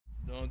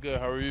Doing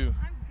good. How are you?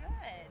 I'm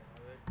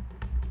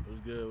good.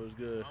 What's good? What's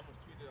good? I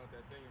almost tweeted out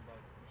that thing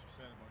about what you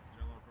said about the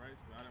jollof rice,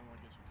 but I didn't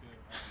want to get you killed.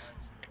 I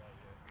didn't shoot it out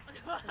yet.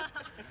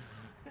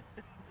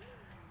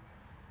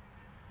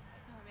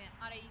 Oh man,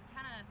 Ada, you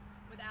kind of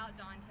without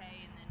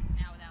Dante and then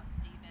now without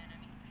Steven. I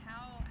mean,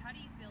 how do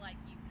you feel like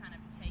you've kind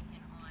of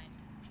taken on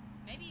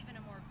maybe even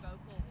a more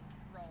vocal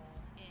role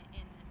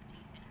in this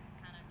defense,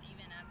 kind of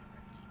even as a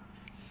rookie?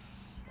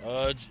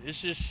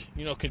 It's just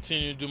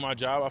continue to do my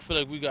job. I feel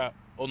like we got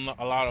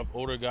a lot of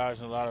older guys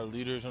and a lot of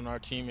leaders on our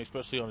team,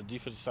 especially on the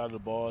defensive side of the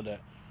ball.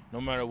 That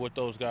no matter what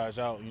those guys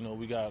out,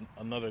 we got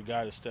another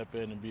guy to step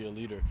in and be a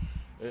leader.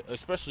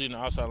 Especially in the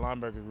outside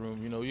linebacker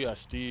room, you got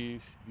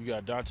Steve, you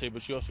got Dante,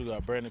 but you also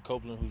got Brandon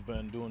Copeland, who's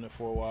been doing it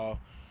for a while.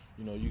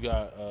 You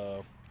got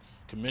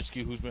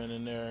Kaminsky, who's been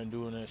in there and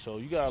doing it. So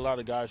you got a lot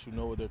of guys who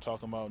know what they're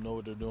talking about, know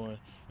what they're doing.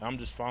 And I'm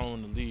just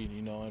following the lead,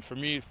 And for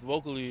me,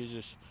 vocally, it's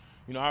just,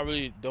 I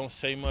really don't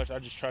say much. I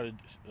just try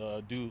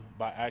to do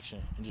by action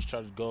and just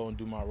try to go and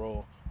do my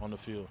role on the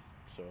field.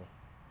 So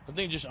I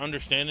think just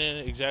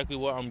understanding exactly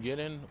what I'm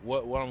getting,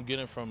 what I'm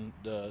getting from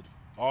the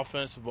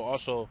offense, but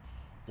also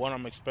what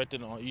I'm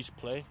expecting on each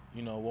play,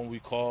 when we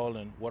call,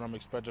 and what I'm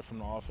expecting from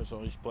the offense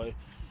on each play.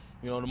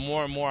 The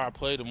more and more I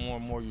play, the more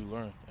and more you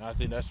learn. And I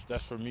think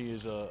that's for me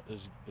is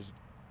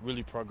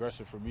really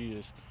progressive for me,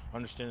 is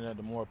understanding that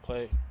the more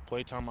play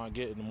time I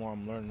get, the more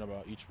I'm learning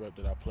about each rep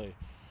that I play.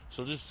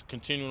 So just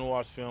continuing to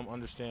watch film,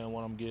 understand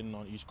what I'm getting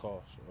on each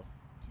call. So. Do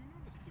you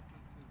notice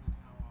differences in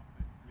how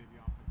maybe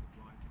offensive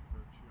lines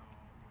approach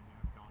y'all when you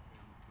have Dante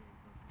on the field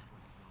versus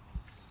when he's on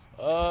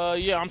the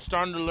field? Yeah, I'm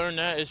starting to learn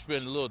that. It's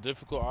been a little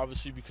difficult,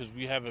 obviously, because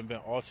we haven't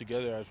been all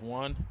together as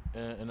one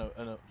in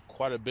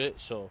quite a bit.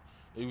 So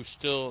it was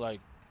still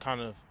like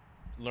kind of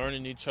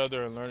learning each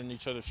other and learning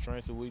each other's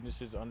strengths and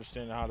weaknesses,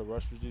 understanding how to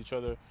rush with each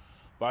other.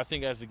 But I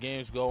think as the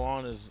games go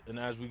on and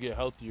as we get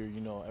healthier,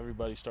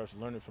 everybody starts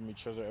learning from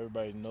each other.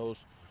 Everybody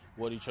knows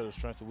what each other's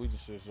strengths and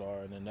weaknesses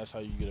are, and then that's how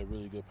you get a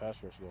really good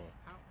pass rush going.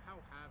 How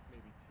have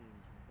maybe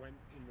teams, when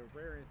in the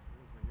rare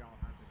instances when y'all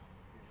have been on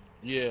the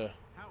field? Yeah.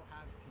 How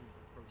have teams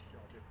approached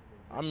y'all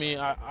differently? I mean,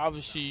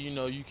 obviously,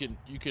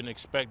 you can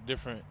expect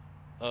different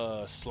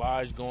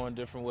slides going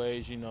different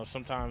ways.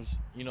 Sometimes,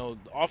 the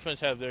offense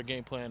have their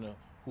game plan of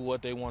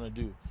what they want to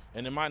do.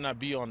 And it might not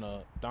be on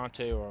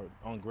Dante or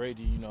on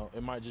Grady,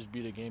 it might just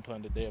be the game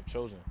plan that they have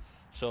chosen.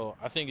 So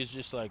I think it's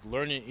just like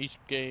learning each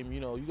game.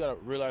 You got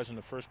to realize in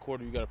the first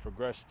quarter you got to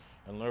progress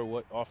and learn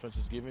what offense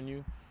is giving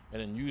you,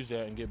 and then use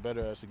that and get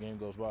better as the game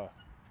goes by. I know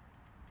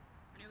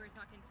we were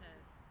talking to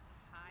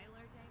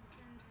Tyler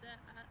Davidson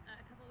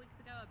a couple weeks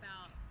ago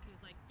about, he was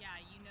like, yeah,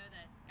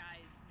 that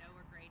guys know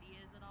where Grady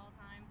is at all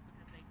times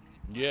because they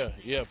do.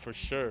 Yeah, for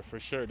sure.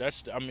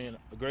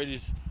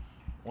 Grady's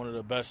one of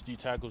the best D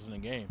tackles in the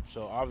game.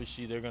 So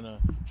obviously they're gonna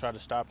try to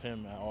stop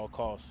him at all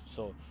costs.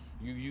 So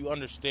you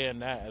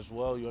understand that as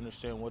well. You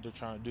understand what they're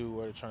trying to do,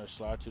 where they're trying to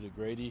slide to the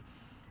Grady.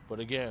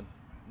 But again,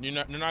 they're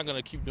not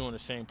gonna keep doing the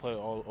same play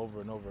all over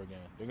and over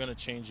again. They're gonna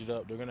change it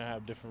up. They're gonna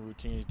have different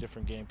routines,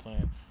 different game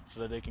plan, so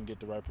that they can get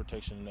the right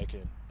protection and they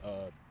can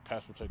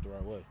pass protect the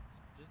right way.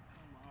 Just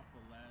coming off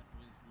of last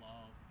week's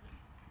loss and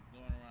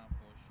going around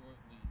for a short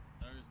week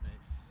Thursday,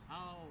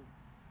 how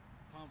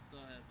pumped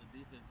has the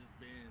defense just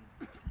been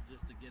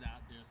just to get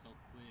out there so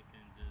quick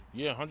and just...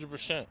 Yeah,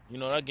 100%.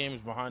 That game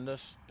is behind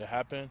us. It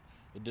happened.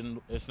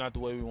 It's not the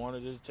way we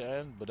wanted it to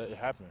end, but it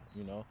happened.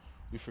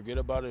 We forget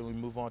about it and we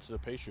move on to the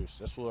Patriots.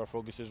 That's what our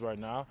focus is right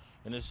now,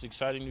 and it's an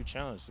exciting new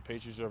challenge. The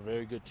Patriots are a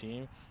very good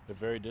team. They're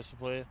very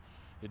disciplined.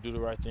 They do the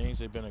right things.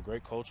 They've been a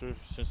great culture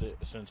since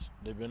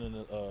they've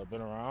been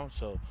around.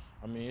 So,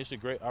 it's a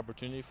great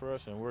opportunity for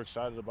us, and we're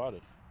excited about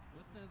it.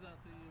 What stands out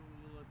to you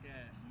when you look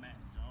at Matt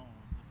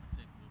Jones in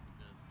particular?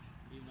 Because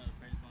even though the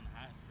Patriots on the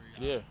hot streak,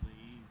 obviously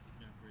he's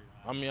been pretty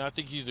hot. I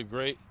think he's a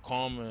great,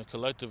 calm, and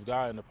collective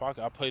guy in the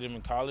pocket. I played him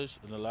in college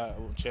in the last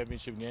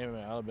championship game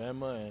in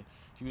Alabama, and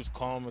he was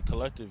calm and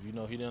collective. He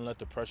didn't let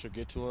the pressure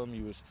get to him.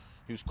 He was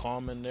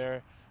calm in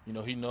there.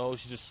 He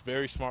knows he's just a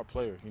very smart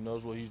player. He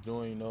knows what he's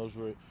doing. He knows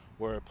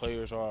where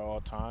players are at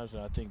all times,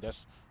 and I think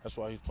that's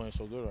why he's playing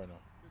so good right now.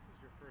 This is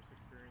your first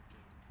experience in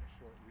a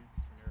short week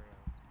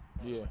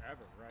scenario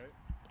ever, right?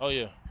 Oh,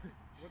 yeah.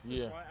 What's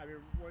this like?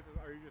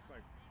 Are you just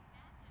like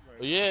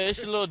Yeah,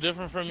 it's a little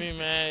different for me,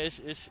 man.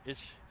 It's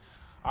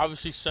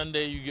obviously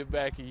Sunday you get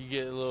back and you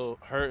get a little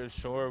hurt and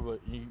sore, but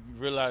you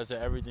realize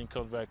that everything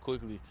comes back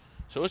quickly.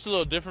 So it's a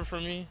little different for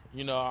me.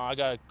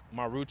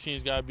 My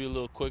routine's got to be a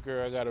little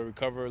quicker. I got to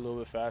recover a little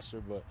bit faster,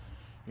 but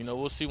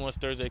we'll see once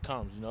Thursday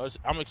comes.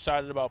 I'm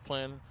excited about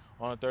playing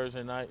on a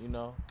Thursday night,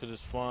 because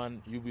it's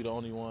fun. You'll be the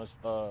only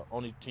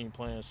team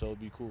playing, so it'll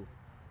be cool.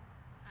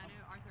 I know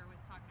Arthur was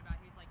talking about,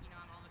 he was like,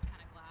 I'm almost kind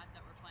of glad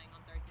that we're playing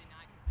on Thursday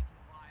night because we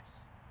can watch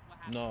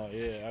what happens. No,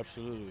 yeah,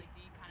 absolutely.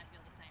 Do you kind of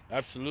feel the same?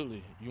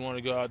 Absolutely. You want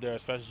to go out there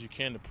as fast as you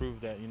can to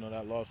prove that,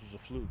 that loss was a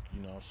fluke,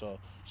 So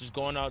just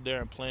going out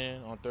there and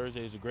playing on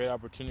Thursday is a great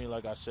opportunity,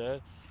 like I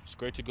said. It's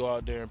great to go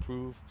out there and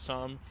prove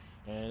something,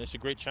 and it's a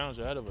great challenge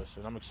ahead of us,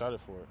 and I'm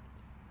excited for it.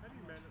 How do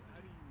you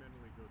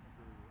mentally go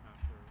through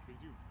after, because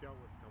you've dealt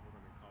with a couple of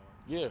them in college,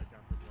 Yeah. like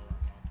after blowout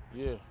losses.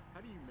 Yeah.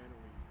 How do you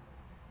mentally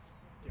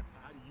get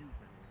past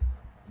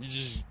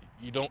that?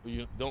 You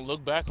don't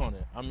look back on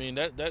it. I mean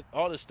that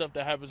all the stuff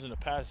that happens in the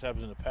past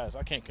happens in the past.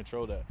 I can't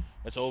control that.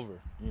 It's over.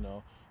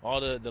 All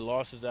the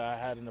losses that I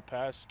had in the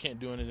past, can't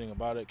do anything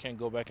about it. Can't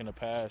go back in the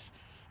past.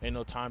 Ain't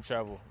no time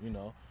travel.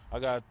 I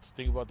got to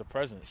think about the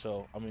present.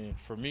 So I mean,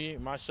 for me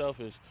myself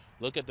is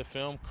look at the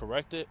film,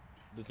 correct it,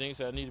 the things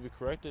that need to be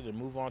corrected, and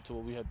move on to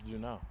what we have to do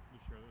now. You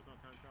sure there's no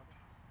time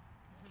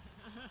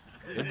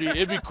travel?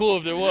 It'd be cool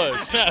if there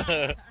was. How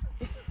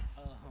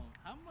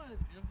much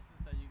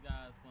emphasis are you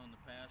guys put on the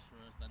pass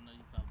rush? I know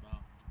you talk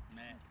about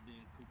Matt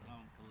being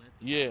calm,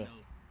 collected. Yeah. I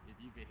know if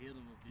you could hit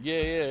him.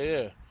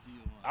 Yeah.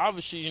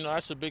 Obviously,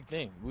 that's a big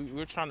thing.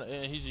 We're trying to,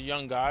 and he's a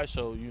young guy,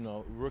 so,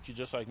 rookie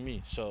just like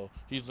me. So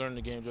he's learning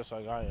the game just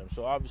like I am.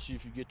 So obviously,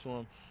 if you get to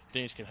him,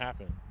 things can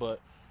happen. But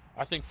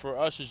I think for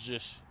us, it's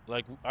just,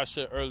 like I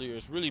said earlier,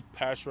 it's really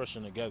pass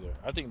rushing together.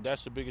 I think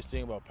that's the biggest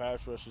thing about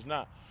pass rush. It's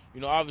not,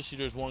 obviously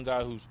there's one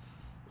guy who's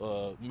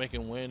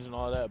making wins and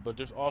all that, but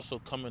there's also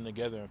coming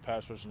together and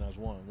pass rushing as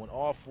one. When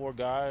all four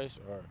guys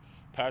are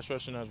pass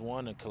rushing as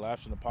one and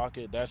collapse in the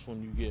pocket, that's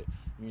when you get,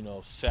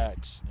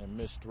 sacks and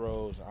missed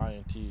throws,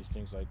 INTs,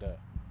 things like that.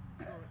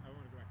 I want to go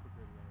back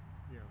quickly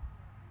to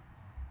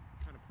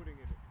kind of putting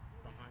it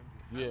behind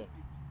you. Yeah. Did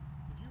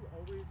you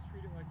always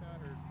treat it like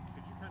that, or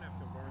did you kind of have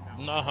to learn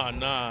that?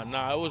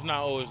 Nah. It was not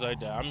always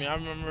like that. I mean, I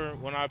remember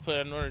when I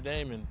played at Notre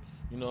Dame and,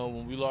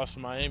 when we lost to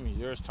Miami,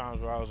 there was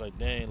times where I was like,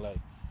 dang, like,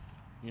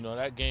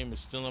 that game is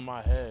still in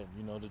my head.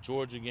 The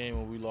Georgia game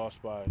when we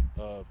lost by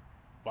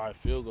a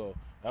field goal,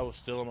 that was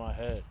still in my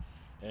head.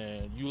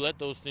 And you let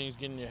those things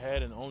get in your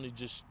head and only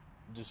just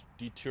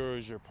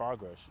detours your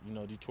progress. You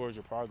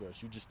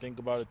just think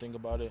about it.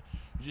 You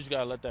just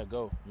got to let that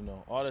go.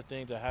 All the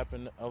things that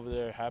happen over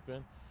there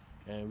happen,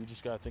 and we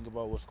just got to think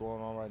about what's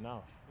going on right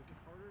now. Is it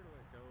harder to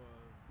let go of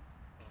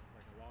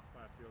like a loss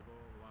by a field goal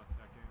in the last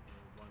second or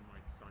one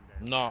like Sunday?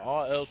 No,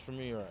 all L's for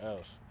me are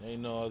L's.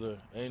 Ain't no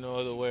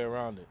other way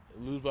around it.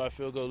 Lose by a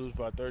field goal, lose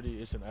by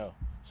 30, it's an L.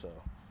 So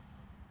Anything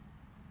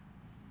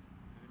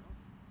else?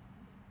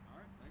 All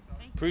right, thanks, Alex.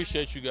 Thank you.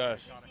 appreciate you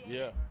guys. Appreciate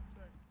Yeah. it.